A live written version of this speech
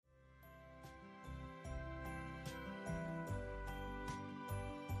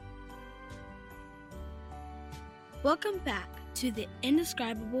Welcome back to the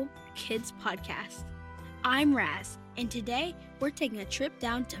Indescribable Kids Podcast. I'm Raz, and today we're taking a trip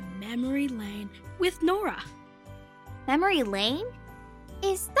down to Memory Lane with Nora. Memory Lane?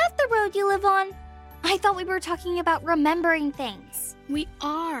 Is that the road you live on? I thought we were talking about remembering things. We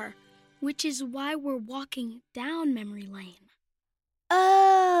are, which is why we're walking down Memory Lane.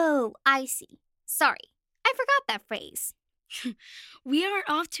 Oh, I see. Sorry, I forgot that phrase. We aren't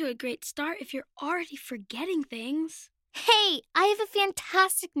off to a great start if you're already forgetting things. Hey, I have a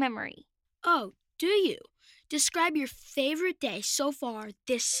fantastic memory. Oh, do you? Describe your favorite day so far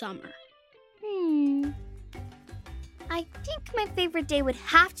this summer. I think my favorite day would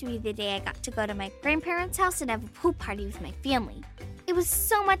have to be the day I got to go to my grandparents' house and have a pool party with my family. It was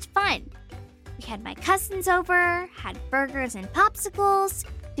so much fun. We had my cousins over, had burgers and popsicles,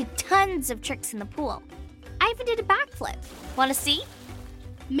 did tons of tricks in the pool. I even did a backflip. Want to see?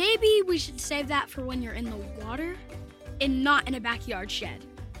 Maybe we should save that for when you're in the water and not in a backyard shed.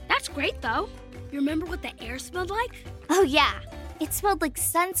 That's great, though. You remember what the air smelled like? Oh, yeah. It smelled like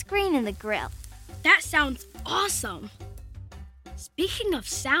sunscreen in the grill. That sounds awesome. Speaking of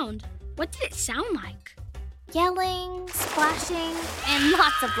sound, what did it sound like? Yelling, splashing, and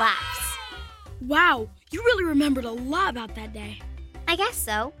lots of laughs. Wow, you really remembered a lot about that day. I guess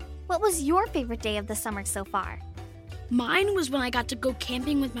so. What was your favorite day of the summer so far? Mine was when I got to go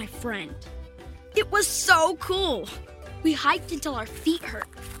camping with my friend. It was so cool. We hiked until our feet hurt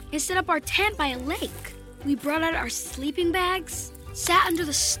and set up our tent by a lake. We brought out our sleeping bags, sat under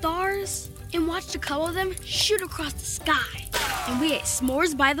the stars, and watched a couple of them shoot across the sky. And we ate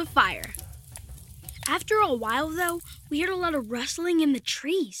s'mores by the fire. After a while, though, we heard a lot of rustling in the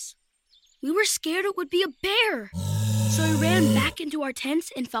trees. We were scared it would be a bear. So we ran back into our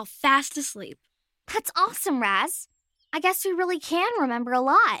tents and fell fast asleep. That's awesome, Raz. I guess we really can remember a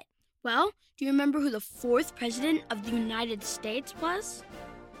lot. Well, do you remember who the 4th president of the United States was?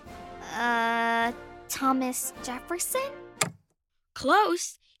 Thomas Jefferson?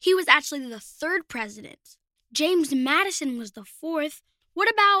 Close. He was actually the 3rd president. James Madison was the 4th.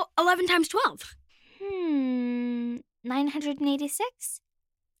 What about 11 times 12? 986?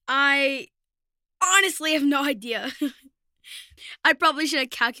 I honestly have no idea. I probably should have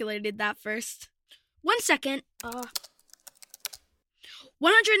calculated that first. 1 second.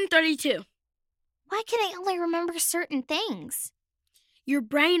 132. Why can I only remember certain things? Your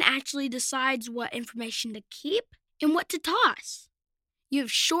brain actually decides what information to keep and what to toss. You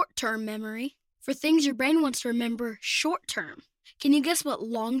have short-term memory for things your brain wants to remember short-term. Can you guess what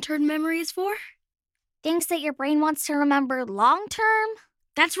long-term memory is for? Things that your brain wants to remember long-term?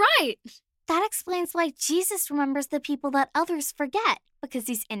 That's right. That explains why Jesus remembers the people that others forget, because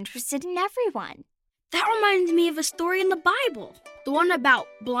he's interested in everyone. That reminds me of a story in the Bible, the one about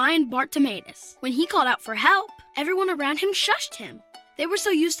blind Bartimaeus. When he called out for help, everyone around him shushed him. They were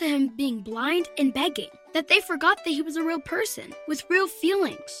so used to him being blind and begging that they forgot that he was a real person with real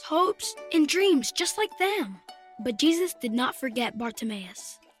feelings, hopes, and dreams just like them. But Jesus did not forget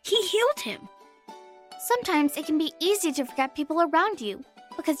Bartimaeus. He healed him. Sometimes it can be easy to forget people around you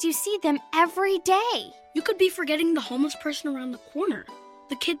because you see them every day. You could be forgetting the homeless person around the corner,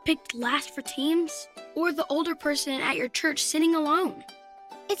 the kid picked last for teams, or the older person at your church sitting alone.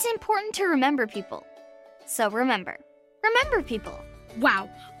 It's important to remember people. So remember people. Wow,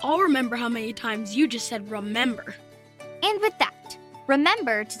 I'll remember how many times you just said remember. And with that,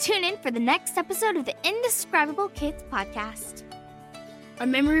 remember to tune in for the next episode of the Indescribable Kids Podcast. Our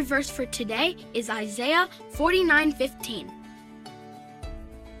memory verse for today is Isaiah 49:15.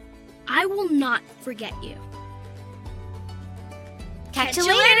 I will not forget you. Catch you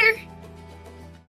later.